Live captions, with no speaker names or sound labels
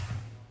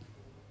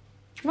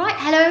Right,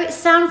 hello, it's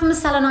Sam from the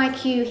Salon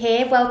IQ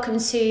here. Welcome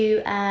to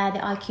the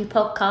IQ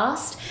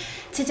podcast.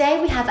 Today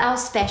we have our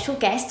special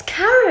guest,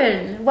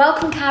 Karen.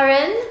 Welcome,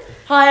 Karen.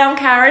 Hi, I'm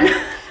Karen.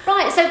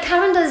 Right, so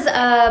Karen does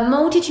a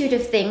multitude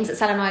of things at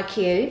Salon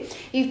IQ.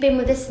 You've been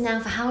with us now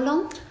for how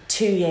long?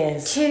 2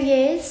 years. 2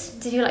 years?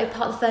 Did you like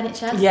part of the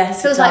furniture?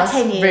 Yes, feels it does.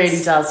 like 10 years.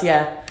 Really does,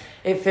 yeah.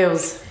 It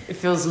feels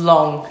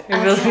long.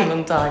 It feels like a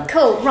long time.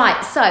 Cool.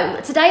 Right.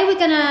 So today we're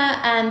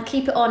gonna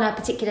keep it on a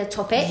particular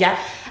topic. Yeah.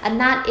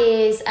 And that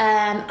is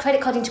credit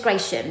card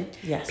integration.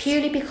 Yes.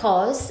 Purely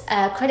because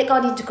credit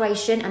card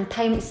integration and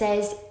payment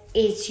says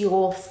is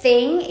your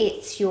thing.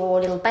 It's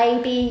your little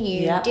baby.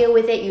 You deal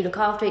with it. You look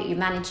after it. You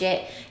manage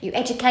it. You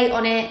educate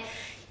on it.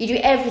 You do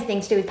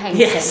everything to do with payments.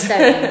 Yes.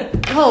 Don't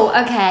you? Cool.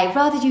 Okay.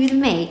 Rather you than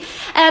me.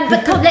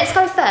 But come, let's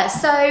go first.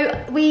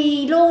 So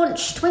we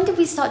launched. When did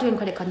we start doing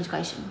credit card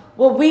integration?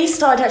 Well, we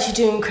started actually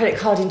doing credit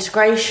card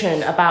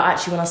integration about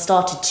actually when I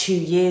started 2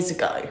 years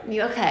ago.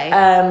 You okay?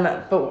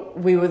 But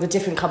we were with a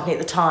different company at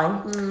the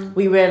time.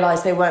 We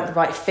realised they weren't the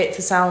right fit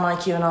for Salon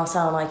IQ and our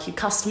Salon IQ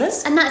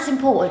customers. And that's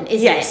important,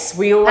 isn't it? Yes,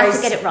 we always have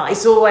to get it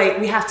right.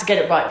 We have to get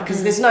it right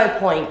because there's no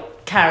point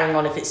carrying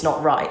on if it's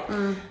not right.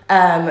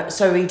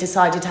 So we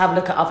decided to have a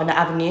look at other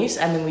avenues,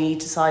 and then we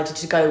decided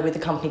to go with a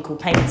company called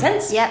Payment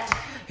Sense,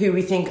 who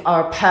we think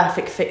are a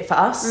perfect fit for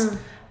us.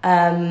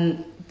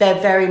 They're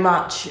very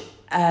much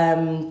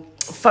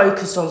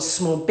focused on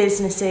small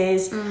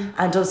businesses and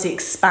obviously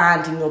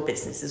expanding your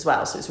business as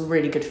well. So it's a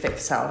really good fit for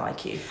Salon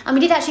IQ. And we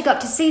did actually go up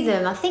to see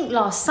them, I think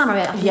last summer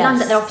up in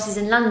London, their offices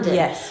in London.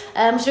 Yes.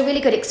 Which was a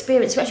really good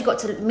experience. We actually got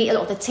to meet a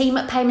lot of the team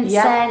at Payment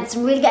Sense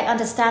and really get an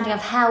understanding of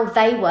how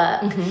they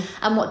work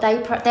and what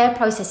their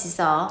processes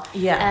are.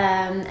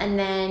 And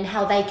then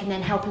how they can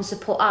then help and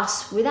support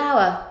us with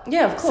our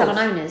salon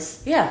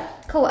owners. Yeah.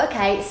 Cool,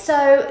 okay.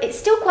 So it's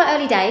still quite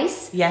early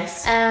days.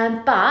 Yes.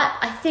 But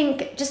I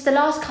think just the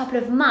last couple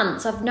of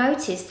months, I've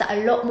noticed that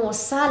a lot more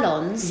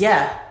salons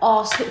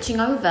are switching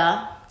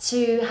over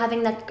to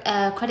having the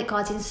credit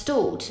cards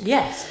installed.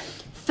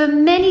 Yes. For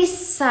many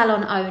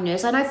salon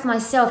owners, I know for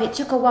myself, it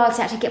took a while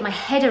to actually get my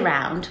head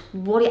around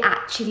what it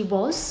actually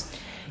was.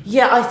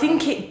 Yeah, I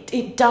think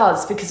it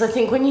does, because I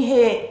think when you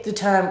hear the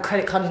term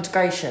credit card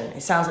integration,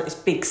 it sounds like this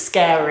big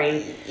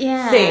scary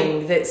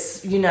thing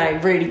that's,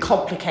 really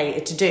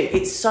complicated to do.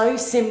 It's so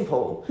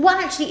simple.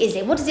 What actually is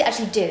it? What does it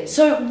actually do?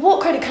 So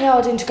what credit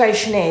card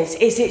integration is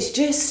it's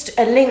just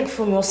a link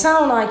from your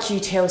Salon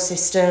IQ till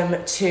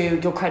system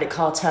to your credit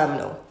card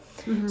terminal.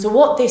 So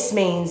what this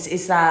means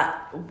is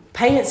that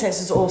Payment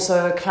Sense is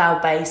also a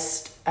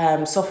cloud-based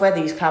software.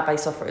 They use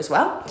cloud-based software as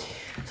well.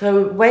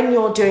 So when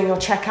you're doing your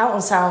checkout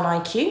on Salon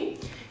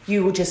IQ,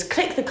 you will just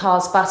click the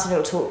cards button,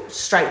 it'll talk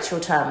straight to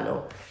your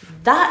terminal.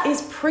 That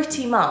is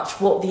pretty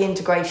much what the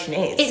integration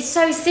is. It's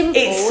so simple.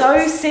 It's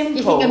so simple.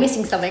 You think you're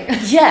missing something.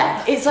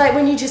 Yeah, it's like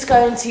when you just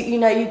go into,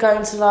 you go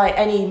into like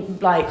any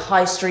like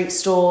high street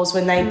stores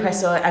when they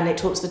press it and it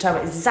talks to the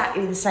terminal, it's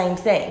exactly the same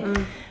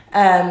thing.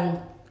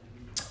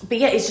 But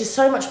yeah, it's just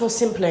so much more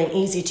simpler and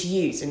easier to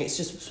use, and it's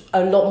just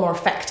a lot more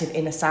effective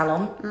in a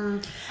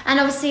salon. And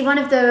obviously one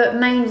of the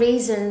main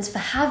reasons for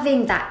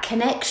having that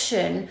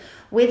connection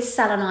with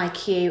Salon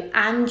IQ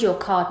and your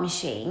card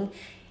machine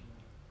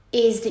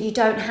is that you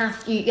don't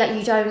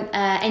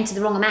enter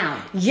the wrong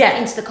amount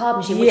into the card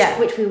machine,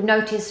 which we'll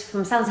notice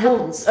from salons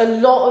happens. A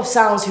lot of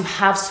salons who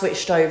have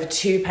switched over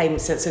to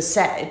Payment Sense have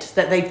said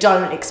that they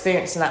don't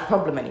experience that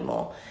problem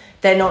anymore.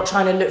 They're not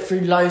trying to look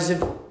through loads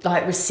of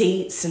like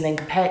receipts and then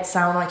compare it to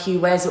Salon IQ.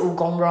 Where's it all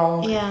gone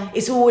wrong? Yeah.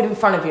 It's all in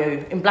front of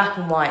you in black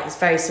and white. It's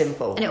very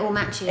simple. And it all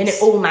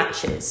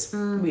matches.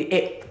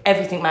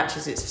 Everything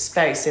matches. It's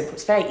very simple.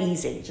 It's very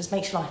easy. It just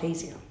makes your life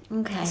easier.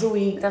 Okay.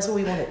 That's all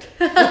we wanted.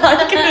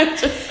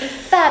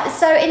 Fab.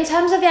 So in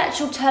terms of the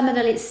actual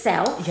terminal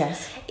itself,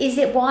 is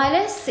it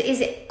wireless?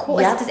 Is it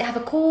cord? Does it have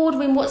a cord? I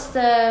mean, what's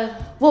the...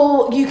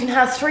 Well, you can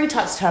have 3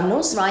 types of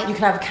terminals. Right. You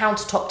can have a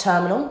countertop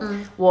terminal,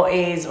 what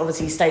is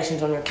obviously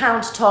stationed on your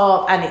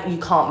countertop, and you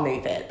can't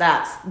move it.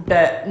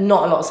 But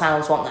not a lot of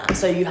salons want that.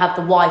 So you have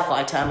the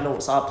Wi-Fi terminal,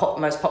 which is our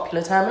most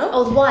popular terminal.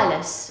 Oh, the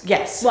wireless.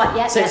 Yes. Right.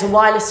 Yeah. So it's a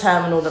wireless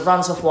terminal that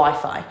runs off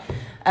Wi-Fi.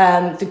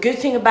 The good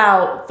thing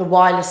about the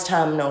wireless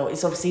terminal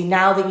is obviously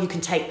now that you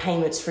can take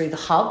payments through the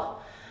hub,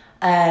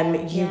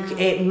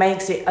 it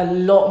makes it a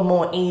lot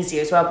more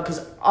easier as well,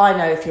 because I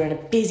know if you're in a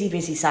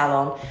busy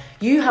salon,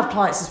 you have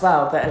clients as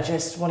well that are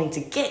just wanting to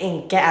get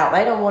in, get out.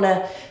 They don't want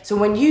to. So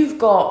when you've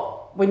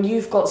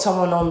got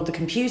someone on the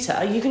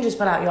computer, you can just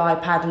pull out your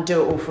iPad and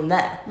do it all from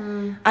there,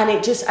 and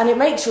it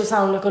makes your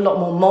salon look a lot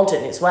more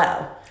modern as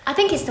well. I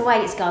think it's the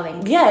way it's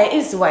going. Yeah, it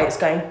is the way it's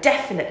going,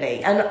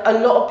 definitely. And a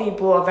lot of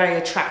people are very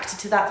attracted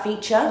to that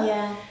feature.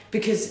 Yeah.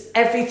 Because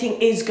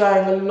everything is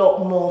going a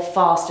lot more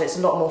faster. It's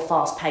a lot more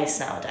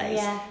fast-paced nowadays.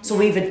 Yeah. So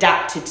we've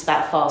adapted to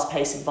that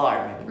fast-paced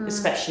environment,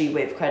 especially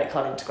with credit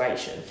card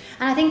integration.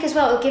 And I think as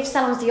well, it gives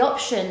salons the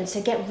option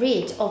to get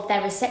rid of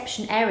their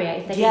reception area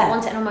if they didn't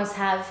want it, and almost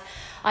have...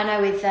 I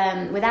know with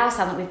our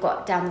salon that we've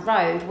got down the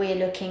road, we're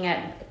looking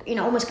at,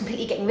 almost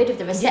completely getting rid of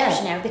the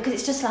reception area, because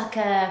it's just like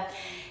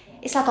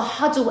it's like a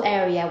huddle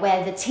area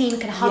where the team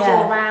can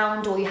huddle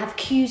around, or you have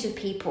queues of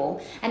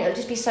people, and it would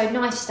just be so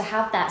nice just to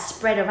have that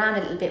spread around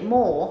a little bit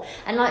more.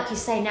 And like you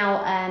say,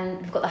 now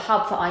we've got the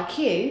hub for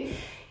IQ.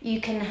 You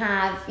can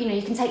have,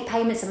 you can take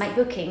payments and make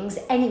bookings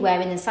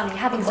anywhere in the salon. You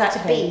haven't got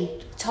to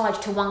be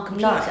tied to one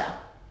computer.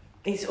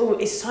 No.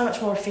 It's so much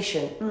more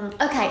efficient.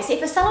 Okay, so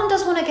if a salon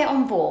does want to get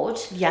on board,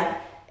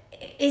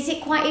 is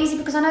it quite easy?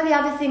 Because I know the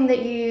other thing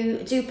that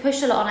you do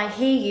push a lot on, I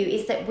hear you,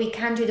 is that we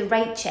can do the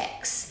rate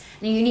checks.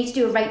 Now you need to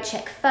do a rate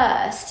check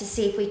first to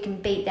see if we can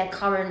beat their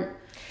current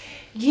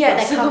what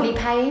they're currently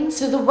paying.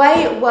 So the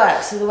way it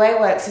works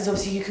is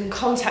obviously you can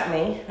contact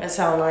me at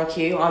Salon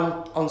IQ. I'm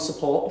on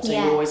support, so you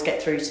always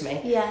get through to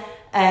me. Yeah.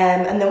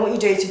 And then what you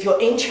do is, if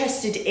you're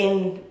interested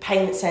in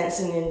Payment Sense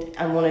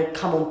and want to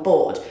come on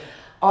board,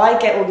 I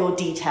get all your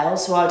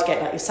details. So I'd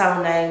get like your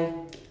salon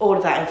name, all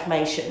of that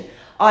information.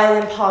 I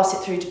then pass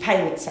it through to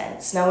Payment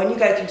Sense. Now, when you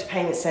go through to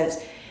Payment Sense,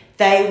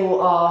 they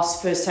will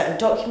ask for certain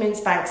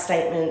documents, bank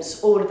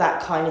statements, all of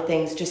that kind of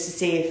things, just to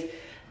see if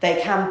they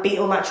can beat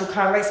or match your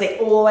current rates. They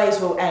always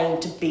will aim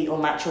to beat or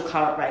match your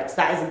current rates.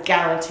 That is a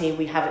guarantee.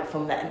 We have it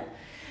from them.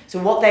 So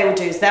what they will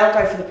do is they'll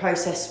go through the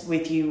process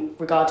with you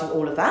regarding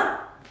all of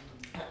that.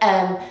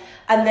 And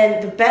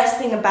then the best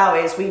thing about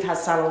it is we've had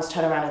salons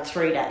turn around in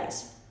 3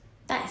 days.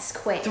 That's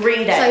quick.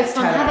 3 days.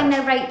 So from having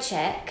their rate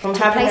check to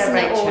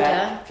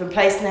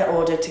placing their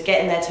order to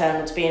getting their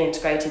terminal to being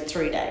integrated,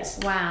 3 days.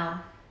 Wow.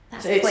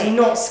 That's so quick. It's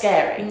not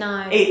scary.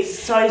 No. It's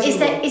so Is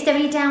there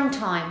any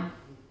downtime?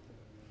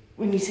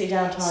 When you see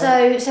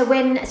downtime.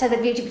 So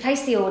that you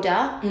place the order,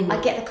 I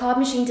get the card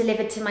machine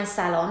delivered to my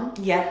salon.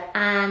 Yeah.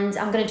 And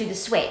I'm going to do the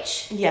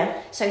switch. Yeah.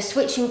 So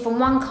switching from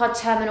one card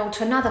terminal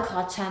to another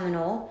card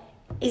terminal,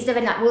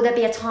 will there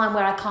be a time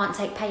where I can't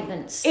take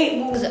payments? It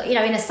will. Because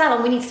in a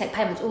salon we need to take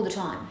payments all the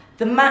time.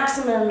 The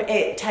maximum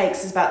it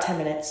takes is about 10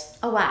 minutes.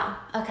 Oh wow.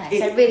 Okay.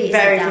 So it really is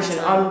very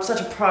efficient. I'm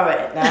such a pro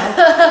at it now.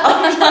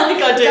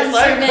 I do it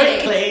so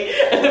quickly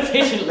and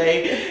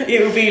efficiently.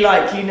 It would be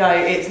like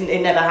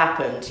it never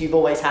happened. You've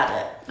always had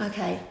it.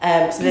 Okay.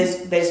 So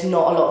there's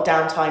not a lot of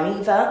downtime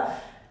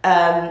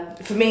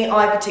either. For me,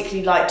 I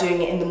particularly like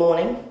doing it in the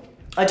morning.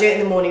 I do it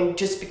in the morning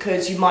just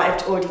because you might have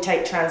to already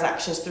take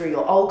transactions through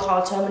your old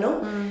card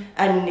terminal.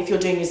 And if you're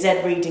doing your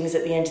Z readings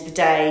at the end of the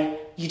day,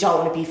 you don't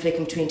want to be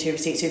flicking between two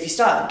receipts. So if you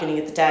start at the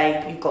beginning of the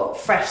day, you've got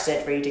fresh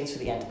Z readings for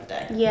the end of the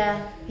day.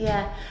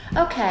 Yeah.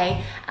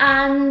 Okay.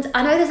 And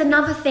I know there's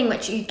another thing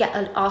which you get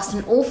asked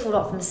an awful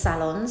lot from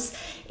salons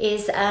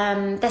is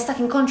they're stuck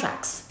in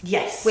contracts.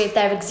 Yes. With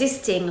their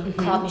existing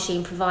card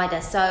machine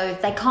provider. So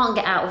they can't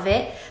get out of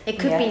it. They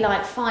could be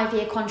like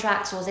 5-year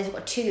contracts, or they've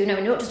got 2,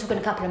 we're not just talking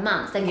a couple of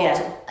months. They've got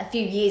sort of a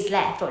few years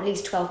left, or at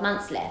least 12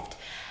 months left.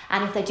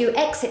 And if they do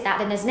exit that,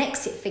 then there's an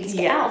exit fee to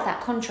get out of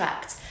that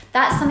contract.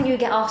 That's something you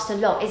get asked a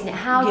lot, isn't it?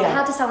 How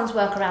do salons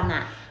work around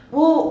that?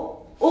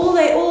 Well,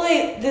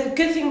 the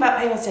good thing about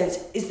Payment Sense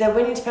is they're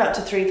willing to pay up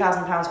to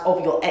 £3,000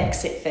 of your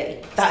exit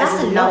fee. That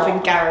is a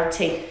loving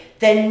guarantee.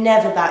 They're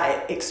never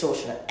that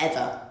extortionate,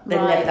 ever. They're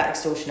never that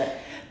extortionate.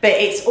 But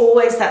it's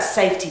always that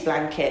safety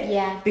blanket.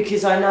 Yeah.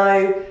 Because I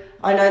know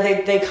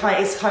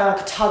it's kind of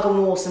like a tug of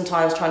war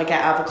sometimes trying to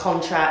get out of a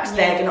contract. Yeah.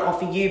 They're going to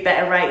offer you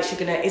better rates.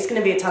 It's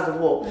going to be a tug of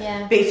war.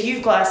 Yeah. But if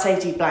you've got a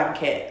safety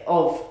blanket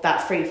of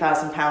that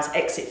 £3,000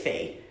 exit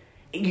fee,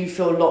 you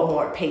feel a lot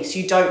more at peace.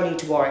 You don't need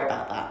to worry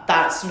about that.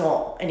 That's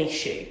not an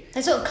issue.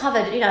 They sort of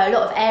covered, a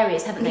lot of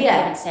areas, haven't they?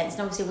 Payment Sense,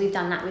 and obviously we've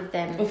done that with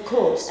them, of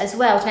course, as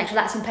well, to make sure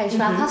that's in place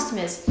for our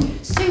customers.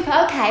 Super.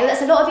 Okay, well,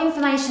 that's a lot of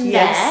information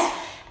there.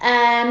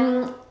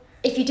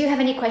 If you do have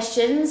any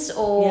questions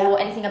or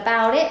anything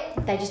about it,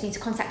 they just need to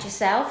contact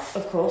yourself,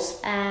 of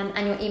course,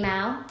 and your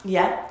email.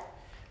 Yeah,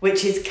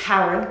 which is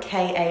Karen,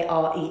 Karene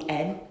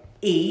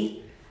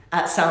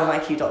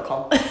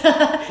 @saloniq.com.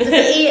 There's an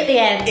E at the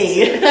end.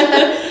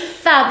 E.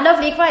 Fab,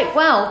 lovely, great.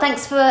 Well,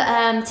 thanks for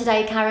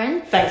today,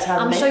 Karen. Thanks for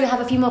having me. I'm sure you'll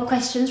have a few more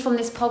questions from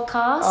this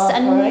podcast,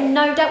 and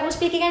no doubt we'll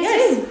speak again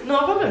soon. No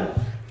problem.